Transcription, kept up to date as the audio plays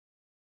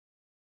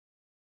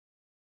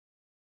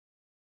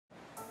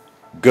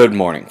Good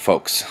morning,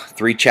 folks.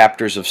 3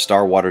 chapters of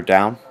Starwater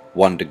down,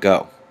 1 to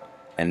go.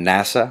 And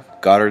NASA,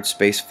 Goddard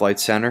Space Flight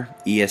Center,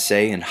 ESA,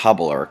 and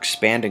Hubble are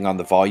expanding on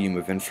the volume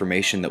of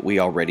information that we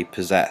already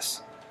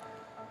possess.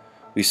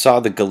 We saw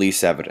the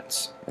Gliese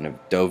evidence and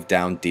have dove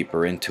down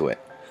deeper into it,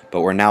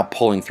 but we're now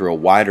pulling through a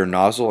wider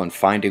nozzle and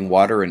finding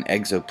water in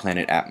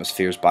exoplanet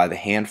atmospheres by the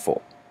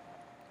handful.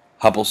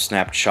 Hubble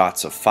snapped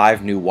shots of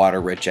 5 new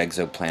water-rich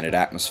exoplanet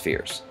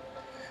atmospheres.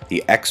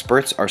 The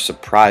experts are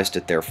surprised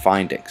at their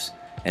findings,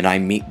 and I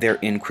meet their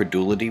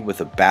incredulity with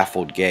a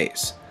baffled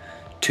gaze.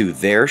 To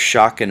their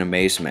shock and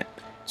amazement,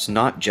 it's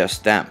not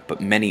just them,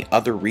 but many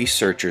other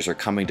researchers are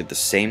coming to the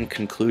same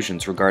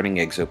conclusions regarding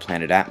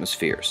exoplanet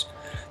atmospheres.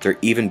 They're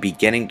even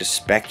beginning to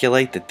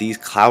speculate that these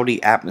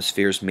cloudy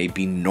atmospheres may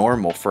be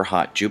normal for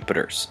hot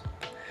Jupiters.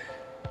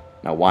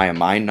 Now, why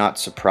am I not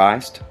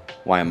surprised?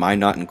 Why am I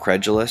not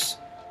incredulous?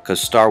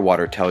 Because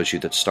Starwater tells you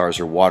that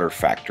stars are water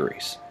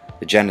factories.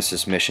 The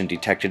Genesis mission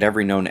detected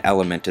every known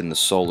element in the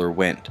solar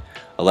wind.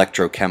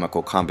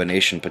 Electrochemical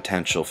combination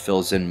potential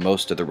fills in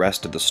most of the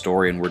rest of the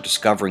story, and we're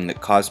discovering that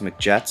cosmic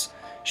jets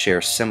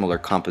share similar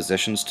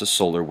compositions to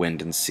solar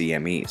wind and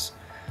CMEs.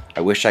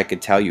 I wish I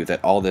could tell you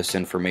that all this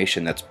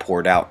information that's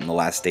poured out in the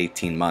last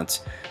 18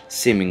 months,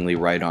 seemingly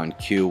right on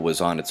cue,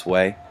 was on its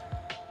way,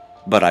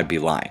 but I'd be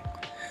lying.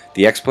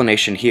 The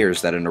explanation here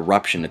is that an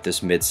eruption at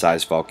this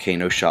mid-sized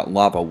volcano shot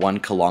lava 1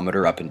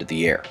 kilometer up into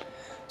the air.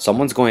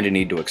 Someone's going to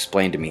need to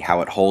explain to me how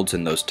it holds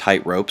in those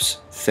tight ropes,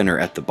 thinner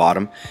at the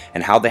bottom,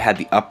 and how they had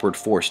the upward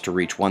force to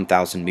reach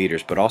 1,000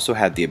 meters, but also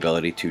had the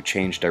ability to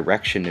change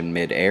direction in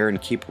mid-air and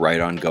keep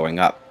right on going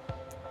up.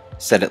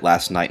 Said it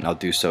last night, and I'll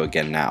do so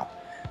again now.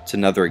 It's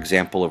another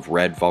example of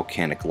red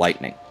volcanic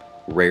lightning,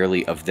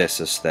 rarely of this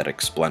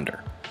aesthetic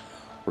splendor.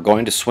 We're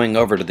going to swing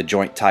over to the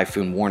Joint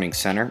Typhoon Warning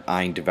Center,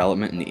 eyeing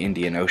development in the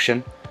Indian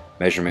Ocean,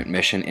 measurement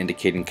mission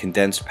indicating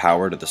condensed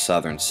power to the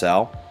southern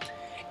cell.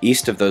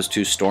 East of those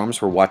 2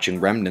 storms, we're watching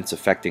remnants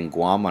affecting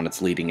Guam on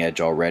its leading edge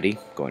already.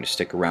 Going to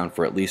stick around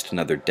for at least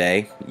another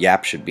day.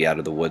 Yap should be out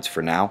of the woods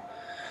for now.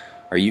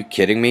 Are you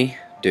kidding me?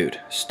 Dude,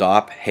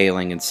 stop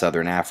hailing in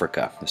southern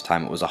Africa. This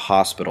time it was a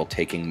hospital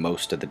taking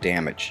most of the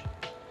damage.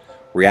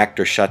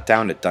 Reactor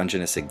shutdown at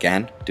Dungeness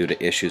again due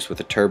to issues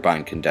with a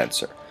turbine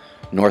condenser.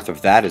 North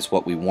of that is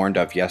what we warned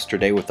of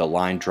yesterday, with the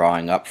line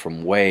drawing up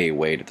from way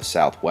to the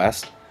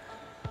southwest.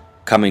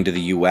 Coming to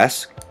the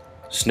U.S.,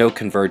 snow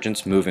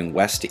convergence moving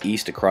west to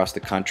east across the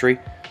country.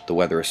 The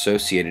weather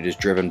associated is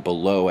driven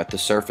below at the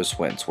surface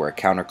winds, where a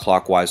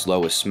counterclockwise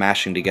low is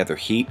smashing together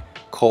heat,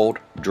 cold,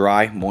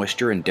 dry,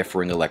 moisture, and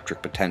differing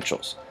electric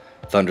potentials.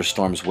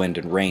 Thunderstorms, wind,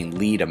 and rain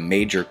lead a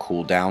major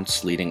cool down,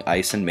 sleeting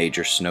ice, and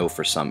major snow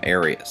for some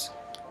areas.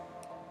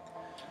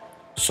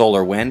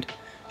 Solar wind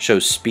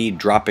shows speed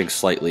dropping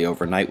slightly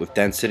overnight, with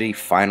density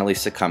finally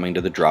succumbing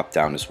to the drop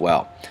down as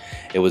well.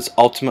 It was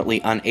ultimately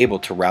unable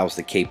to rouse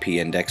the KP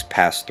index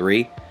past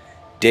 3.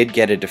 Did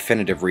get a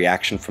definitive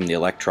reaction from the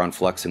electron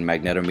flux and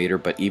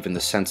magnetometer, but even the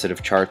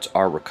sensitive charts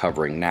are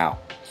recovering now.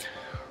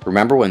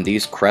 Remember when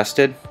these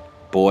crested?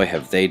 Boy,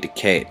 have they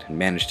decayed and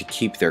managed to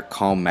keep their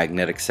calm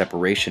magnetic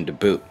separation to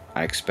boot.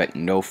 I expect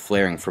no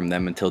flaring from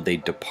them until they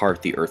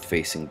depart the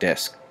Earth-facing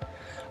disk.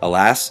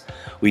 Alas,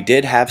 we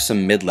did have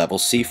some mid-level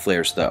C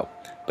flares though,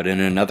 but in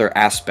another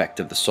aspect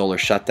of the solar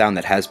shutdown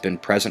that has been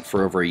present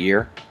for over a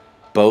year.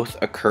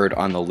 Both occurred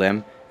on the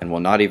limb and will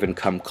not even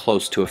come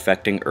close to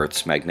affecting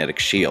Earth's magnetic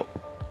shield.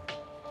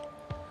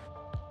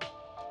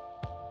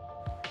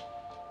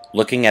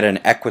 Looking at an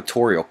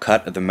equatorial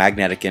cut of the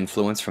magnetic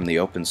influence from the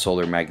open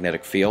solar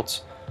magnetic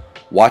fields,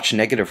 watch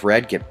negative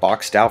red get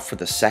boxed out for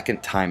the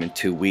 2nd time in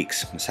 2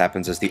 weeks. This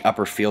happens as the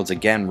upper fields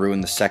again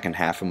ruin the second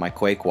half of my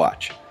quake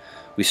watch.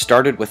 We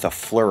started with a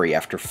flurry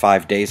after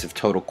 5 days of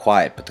total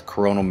quiet, but the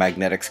coronal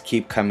magnetics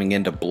keep coming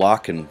in to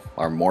block and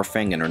are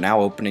morphing and are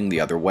now opening the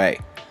other way.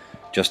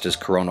 Just as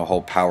coronal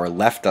hole power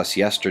left us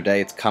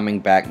yesterday, it's coming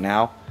back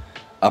now.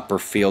 Upper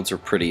fields are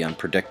pretty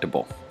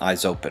unpredictable.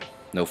 Eyes open.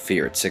 No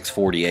fear, it's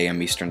 6:40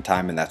 a.m. Eastern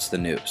Time, and that's the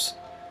news.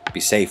 Be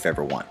safe,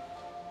 everyone.